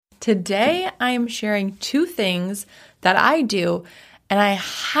Today, I am sharing 2 things that I do and I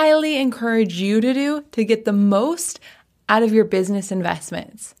highly encourage you to do to get the most out of your business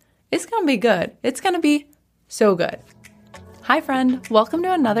investments. It's going to be good. It's going to be so good. Hi, friend. Welcome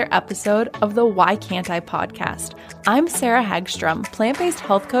to another episode of the Why Can't I podcast. I'm Sarah Hagstrom, plant-based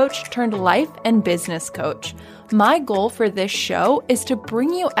health coach turned life and business coach. My goal for this show is to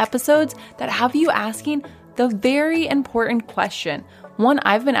bring you episodes that have you asking the very important question, one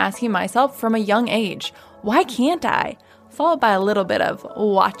I've been asking myself from a young age. Why can't I? Followed by a little bit of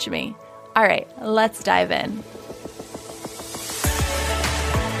watch me. All right, let's dive in.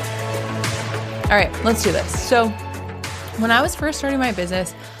 All right, let's do this. So when I was first starting my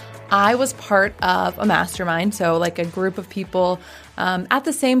business, I was part of a mastermind. So like a group of people at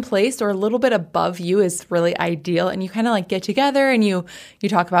the same place or a little bit above you is really ideal. And you kind of like get together and you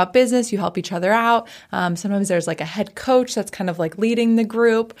talk about business, you help each other out. Sometimes there's like a head coach that's kind of like leading the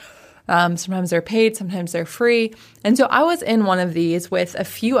group. Sometimes they're paid, sometimes they're free. And so I was in one of these with a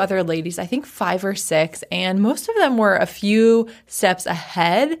few other ladies, I think 5 or 6, and most of them were a few steps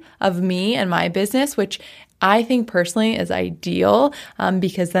ahead of me and my business, which I think personally is ideal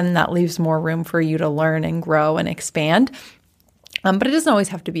because then that leaves more room for you to learn and grow and expand. But it doesn't always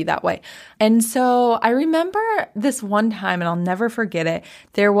have to be that way. And so I remember this one time, and I'll never forget it,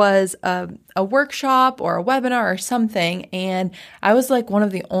 there was a workshop or a webinar or something, and I was like one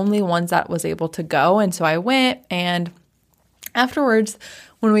of the only ones that was able to go. And so I went, and afterwards,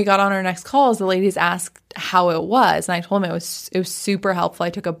 when we got on our next calls, the ladies asked how it was. And I told them it was super helpful. I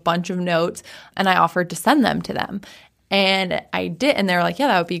took a bunch of notes and I offered to send them to them. And I did. And they were like, yeah,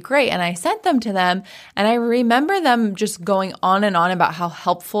 that would be great. And I sent them to them. And I remember them just going on and on about how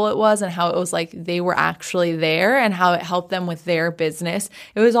helpful it was and how it was like they were actually there and how it helped them with their business.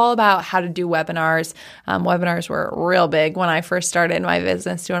 It was all about how to do webinars. Webinars were real big when I first started in my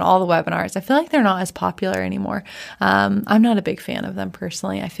business, doing all the webinars. I feel like they're not as popular anymore. I'm not a big fan of them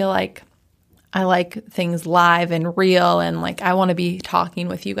personally. I feel like I like things live and real, and like I want to be talking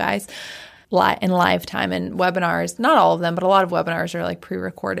with you guys in live time. And webinars, not all of them, but a lot of webinars are like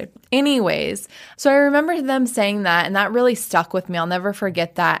pre-recorded. Anyways, so I remember them saying that, and that really stuck with me. I'll never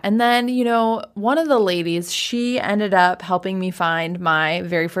forget that. And then, one of the ladies, she ended up helping me find my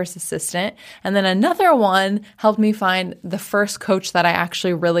very first assistant. And then another one helped me find the first coach that I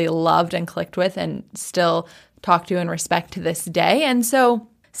actually really loved and clicked with and still talk to and respect to this day. And so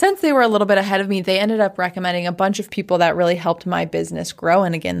since they were a little bit ahead of me, they ended up recommending a bunch of people that really helped my business grow.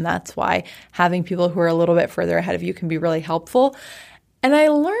 And again, that's why having people who are a little bit further ahead of you can be really helpful. And I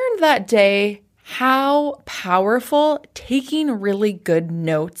learned that day how powerful taking really good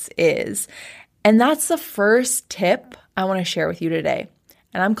notes is. And that's the first tip I want to share with you today.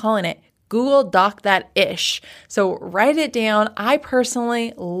 And I'm calling it Google Doc that ish. So write it down. I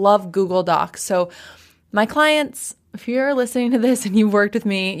personally love Google Docs. So my clients, if you're listening to this and you've worked with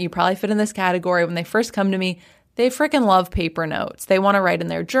me, you probably fit in this category. When they first come to me, they freaking love paper notes. They want to write in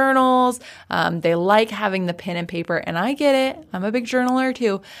their journals. They like having the pen and paper, and I get it. I'm a big journaler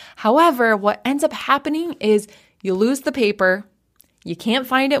too. However, what ends up happening is you lose the paper. You can't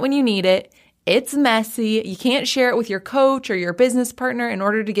find it when you need it. It's messy. You can't share it with your coach or your business partner in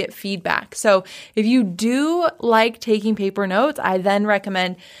order to get feedback. So if you do like taking paper notes, I then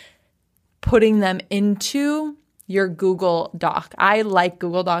recommend putting them into your Google Doc. I like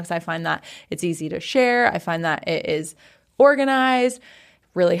Google Docs. I find that it's easy to share. I find that it is organized,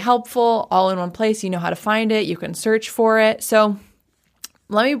 really helpful, all in one place. You know how to find it. You can search for it. So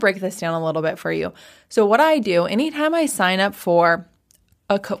let me break this down a little bit for you. So what I do, anytime I sign up for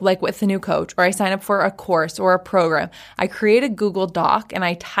like with a new coach, or I sign up for a course or a program, I create a Google Doc and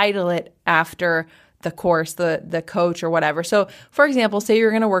I title it after the course, the coach, or whatever. So for example, say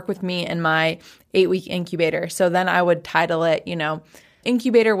you're going to work with me in my 8-week incubator. So then I would title it,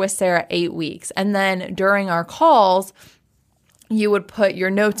 Incubator with Sarah 8 weeks. And then during our calls, you would put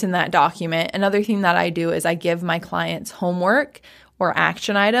your notes in that document. Another thing that I do is I give my clients homework or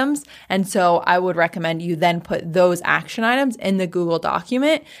action items. And so I would recommend you then put those action items in the Google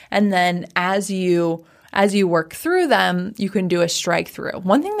document. And then as you work through them, you can do a strike through.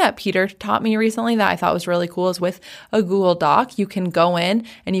 One thing that Peter taught me recently that I thought was really cool is with a Google Doc, you can go in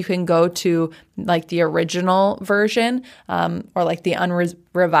and you can go to like the original version or like the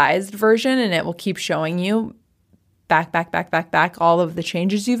unrevised version, and it will keep showing you back all of the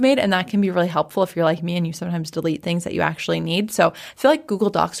changes you've made. And that can be really helpful if you're like me and you sometimes delete things that you actually need. So I feel like Google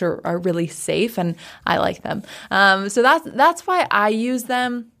Docs are really safe and I like them. So that's why I use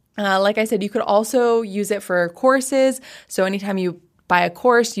them. Like I said, you could also use it for courses. So anytime you buy a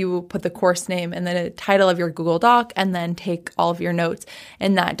course, you put the course name and then a title of your Google Doc and then take all of your notes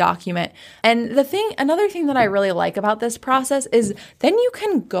in that document. And another thing that I really like about this process is then you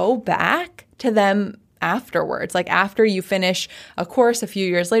can go back to them afterwards. Like after you finish a course a few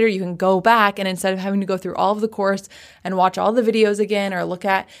years later, you can go back, and instead of having to go through all of the course and watch all the videos again or look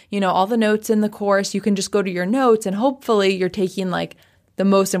at, all the notes in the course, you can just go to your notes and hopefully you're taking like the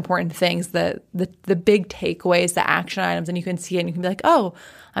most important things, the big takeaways, the action items, and you can see it and you can be like, oh,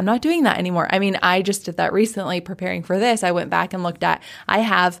 I'm not doing that anymore. I mean, I just did that recently preparing for this. I went back and I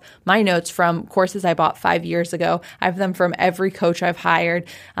have my notes from courses I bought 5 years ago. I have them from every coach I've hired.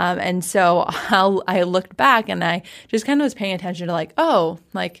 And so I looked back and I just kind of was paying attention to like, oh,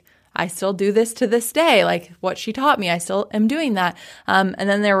 like I still do this to this day, like what she taught me, I still am doing that. And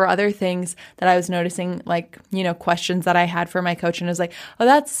then there were other things that I was noticing, like, questions that I had for my coach. And I was like, oh,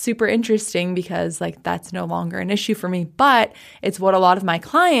 that's super interesting because like that's no longer an issue for me, but it's what a lot of my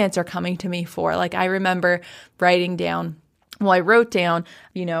clients are coming to me for. Like I remember I wrote down,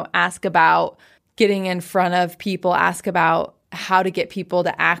 ask about getting in front of people, ask about how to get people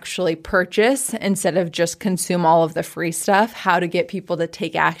to actually purchase instead of just consume all of the free stuff, how to get people to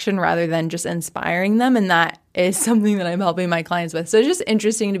take action rather than just inspiring them. And that is something that I'm helping my clients with. So it's just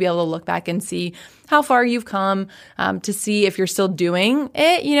interesting to be able to look back and see how far you've come, to see if you're still doing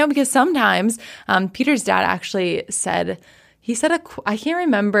it, because sometimes Peter's dad actually said, I can't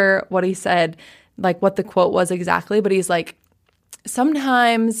remember what he said, like what the quote was exactly, but he's like,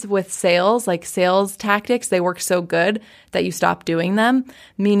 sometimes with sales, like sales tactics, they work so good that you stop doing them,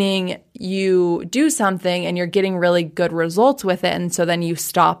 meaning you do something and you're getting really good results with it. And so then you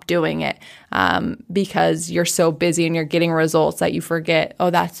stop doing it because you're so busy and you're getting results that you forget, oh,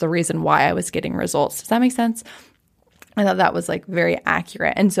 that's the reason why I was getting results. Does that make sense? I thought that was like very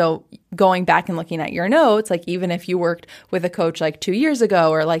accurate. And so going back and looking at your notes, like even if you worked with a coach like 2 years ago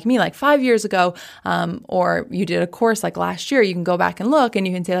or like me, like 5 years ago, or you did a course like last year, you can go back and look and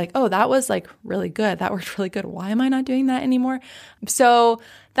you can say like, oh, that was like really good. That worked really good. Why am I not doing that anymore? So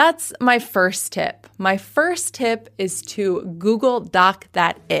that's my first tip. My first tip is to Google Doc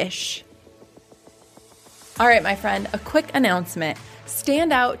that ish. All right, my friend, a quick announcement.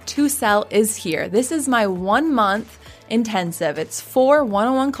 Stand Out to Sell is here. This is my 1 month intensive. It's 4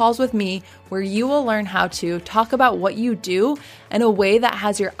 one-on-one calls with me where you will learn how to talk about what you do in a way that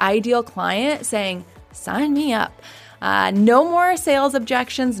has your ideal client saying, sign me up. No more sales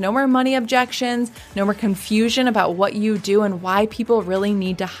objections, no more money objections, no more confusion about what you do and why people really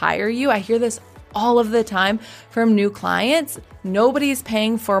need to hire you. I hear this all of the time from new clients. Nobody's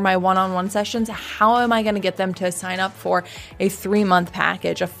paying for my one-on-one sessions. How am I going to get them to sign up for a 3-month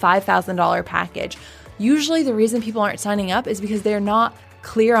package, a $5,000 package? Usually the reason people aren't signing up is because they're not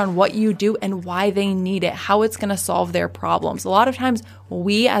clear on what you do and why they need it, how it's going to solve their problems. A lot of times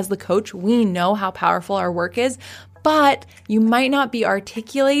we as the coach, we know how powerful our work is, but you might not be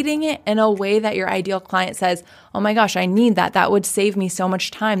articulating it in a way that your ideal client says, oh my gosh, I need that. That would save me so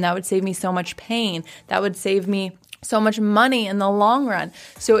much time. That would save me so much pain. That would save me so much money in the long run.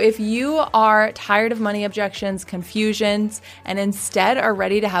 So if you are tired of money objections, confusions, and instead are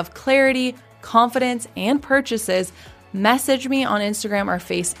ready to have clarity, confidence, and purchases, message me on Instagram or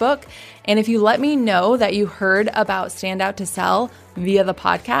Facebook. And if you let me know that you heard about Stand Out to Sell via the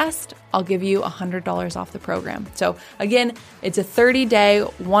podcast, I'll give you $100 off the program. So again, it's a 30-day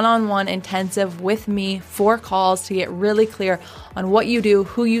one-on-one intensive with me, 4 calls to get really clear on what you do,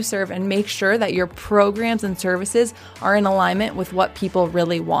 who you serve, and make sure that your programs and services are in alignment with what people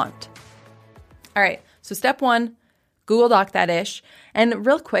really want. All right, so step 1, Google Doc that ish. And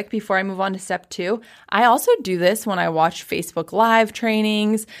real quick, before I move on to step 2, I also do this when I watch Facebook Live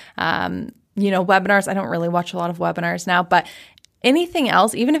trainings, webinars. I don't really watch a lot of webinars now, but anything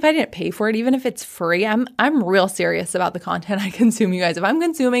else, even if I didn't pay for it, even if it's free, I'm real serious about the content I consume, you guys. If I'm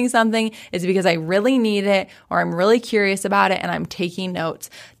consuming something, it's because I really need it or I'm really curious about it and I'm taking notes.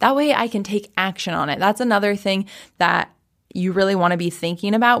 That way I can take action on it. That's another thing that you really want to be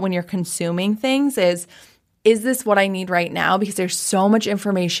thinking about when you're consuming things is this what I need right now? Because there's so much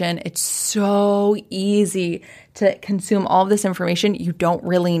information. It's so easy to consume all of this information you don't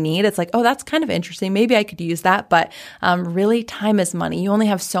really need. It's like, oh, that's kind of interesting. Maybe I could use that. But really, time is money. You only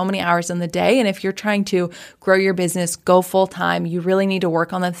have so many hours in the day. And if you're trying to grow your business, go full time, you really need to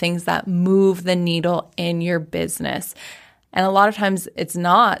work on the things that move the needle in your business. And a lot of times it's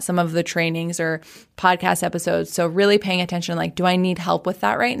not some of the trainings or podcast episodes. So really paying attention, like, do I need help with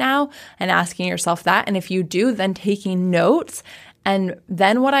that right now? And asking yourself that. And if you do, then taking notes. And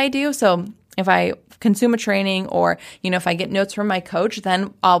then what I do, so if I consume a training or, if I get notes from my coach,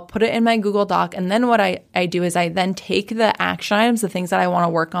 then I'll put it in my Google Doc. And then what I do is I then take the action items, the things that I want to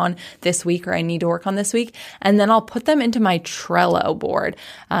work on this week or I need to work on this week, and then I'll put them into my Trello board.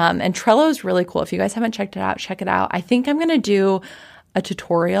 And Trello is really cool. If you guys haven't checked it out, check it out. I think I'm going to do a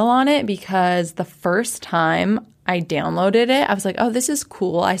tutorial on it because the first time I downloaded it, I was like, oh, this is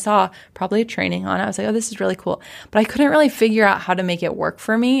cool. I saw probably a training on it. I was like, oh, this is really cool. But I couldn't really figure out how to make it work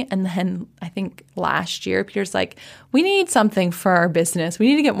for me. And then I think last year, Peter's like, we need something for our business. We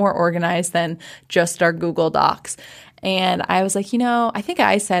need to get more organized than just our Google Docs. And I was like, I think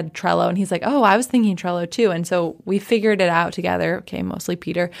I said Trello. And he's like, oh, I was thinking Trello too. And so we figured it out together. Okay, mostly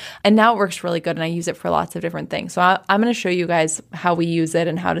Peter. And now it works really good. And I use it for lots of different things. So I'm going to show you guys how we use it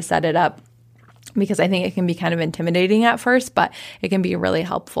and how to set it up, because I think it can be kind of intimidating at first, but it can be really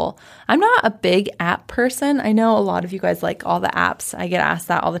helpful. I'm not a big app person. I know a lot of you guys like all the apps. I get asked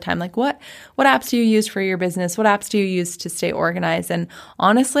that all the time. Like, what apps do you use for your business? What apps do you use to stay organized? And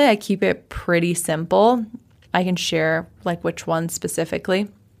honestly, I keep it pretty simple. I can share like which one specifically.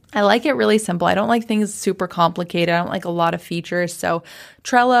 I like it really simple. I don't like things super complicated. I don't like a lot of features. So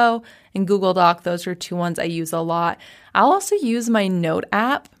Trello and Google Doc, those are two ones I use a lot. I'll also use my Note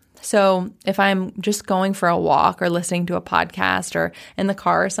app. So if I'm just going for a walk or listening to a podcast or in the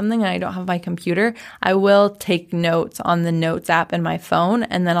car or something and I don't have my computer, I will take notes on the Notes app in my phone,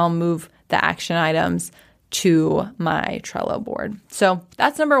 and then I'll move the action items to my Trello board. So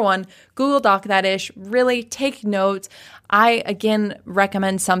that's number one, Google Doc that ish, really take notes. I, again,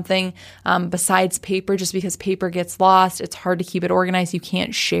 recommend something besides paper, just because paper gets lost. It's hard to keep it organized. You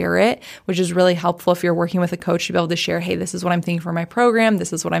can't share it, which is really helpful if you're working with a coach to be able to share, hey, this is what I'm thinking for my program.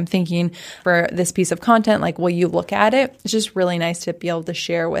 This is what I'm thinking for this piece of content. Like, will you look at it? It's just really nice to be able to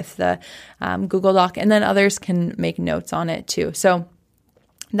share with the Google Doc, and then others can make notes on it too. So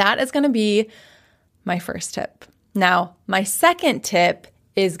that is going to be my first tip. Now, my second tip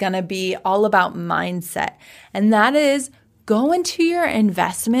is going to be all about mindset, and that is go into your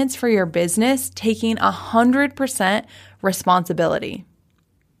investments for your business taking 100% responsibility.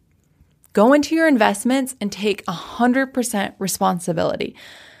 Go into your investments and take 100% responsibility.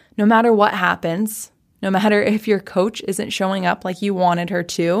 No matter what happens, no matter if your coach isn't showing up like you wanted her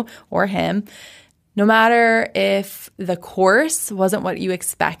to or him, no matter if the course wasn't what you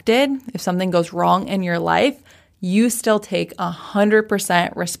expected, if something goes wrong in your life, you still take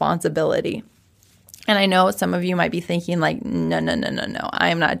 100% responsibility. And I know some of you might be thinking like, no, I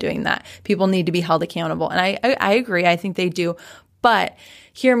am not doing that. People need to be held accountable. And I agree. I think they do. But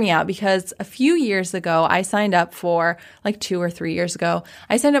hear me out, because a few years ago, I signed up for, like 2 or 3 years ago,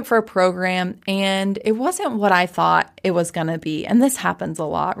 I signed up for a program and it wasn't what I thought it was going to be. And this happens a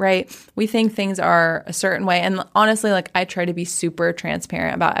lot, right? We think things are a certain way. And honestly, like I try to be super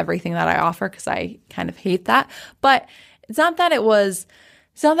transparent about everything that I offer because I kind of hate that. But it's not that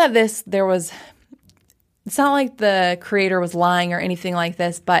it's not like the creator was lying or anything like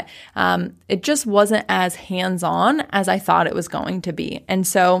this, but it just wasn't as hands-on as I thought it was going to be. And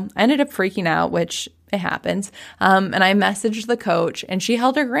so I ended up freaking out, which it happens. And I messaged the coach and she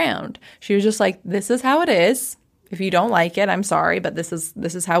held her ground. She was just like, this is how it is. If you don't like it, I'm sorry, but this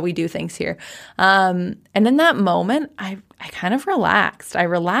is how we do things here. And in that moment, I kind of relaxed. I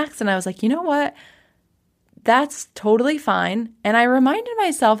relaxed and I was like, you know what? That's totally fine. And I reminded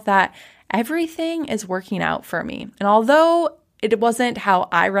myself that everything is working out for me. And although it wasn't how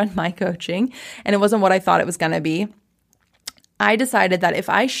I run my coaching and it wasn't what I thought it was going to be, I decided that if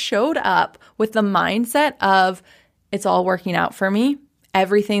I showed up with the mindset of it's all working out for me,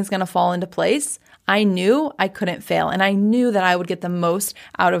 everything's going to fall into place, I knew I couldn't fail. And I knew that I would get the most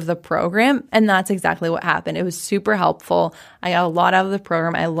out of the program. And that's exactly what happened. It was super helpful. I got a lot out of the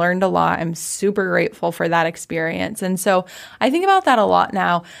program. I learned a lot. I'm super grateful for that experience. And so I think about that a lot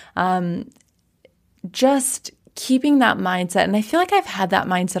now. Just keeping that mindset. And I feel like I've had that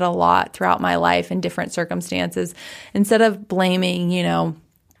mindset a lot throughout my life in different circumstances. Instead of blaming,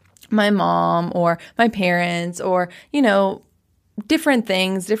 my mom or my parents or, different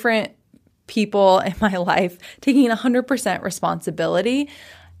things, different people in my life, taking 100% responsibility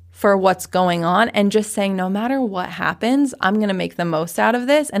for what's going on and just saying, no matter what happens, I'm going to make the most out of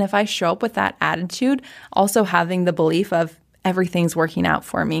this. And if I show up with that attitude, also having the belief of everything's working out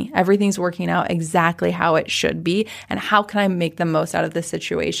for me, everything's working out exactly how it should be. And how can I make the most out of this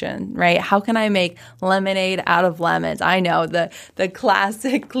situation, right? How can I make lemonade out of lemons? I know the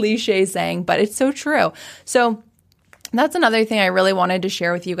classic cliche saying, but it's so true. So that's another thing I really wanted to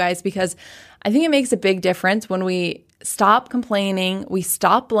share with you guys, because I think it makes a big difference when we stop complaining, we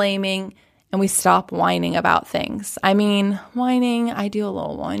stop blaming, and we stop whining about things. I mean, whining, I do a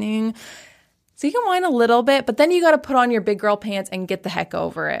little whining. So you can whine a little bit, but then you got to put on your big girl pants and get the heck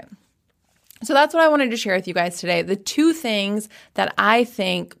over it. So that's what I wanted to share with you guys today. The 2 things that I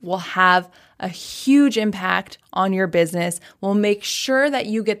think will have a huge impact on your business, will make sure that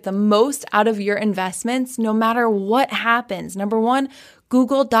you get the most out of your investments no matter what happens. Number 1,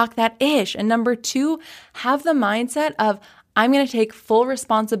 Google Doc that ish. And number 2, have the mindset of, I'm going to take full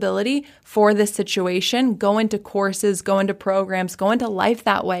responsibility for this situation, go into courses, go into programs, go into life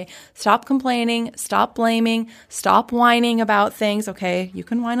that way. Stop complaining, stop blaming, stop whining about things. Okay, you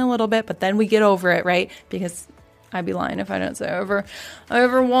can whine a little bit, but then we get over it, right? Because I'd be lying if I don't say I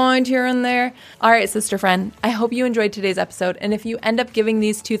ever whined here and there. All right, sister friend, I hope you enjoyed today's episode. And if you end up giving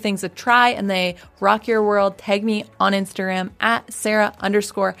these 2 things a try and they rock your world, tag me on Instagram at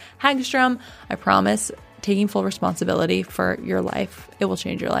Sarah_Hagstrom. I promise, taking full responsibility for your life, it will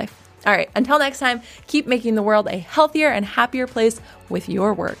change your life. All right, until next time, keep making the world a healthier and happier place with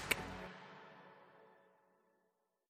your work.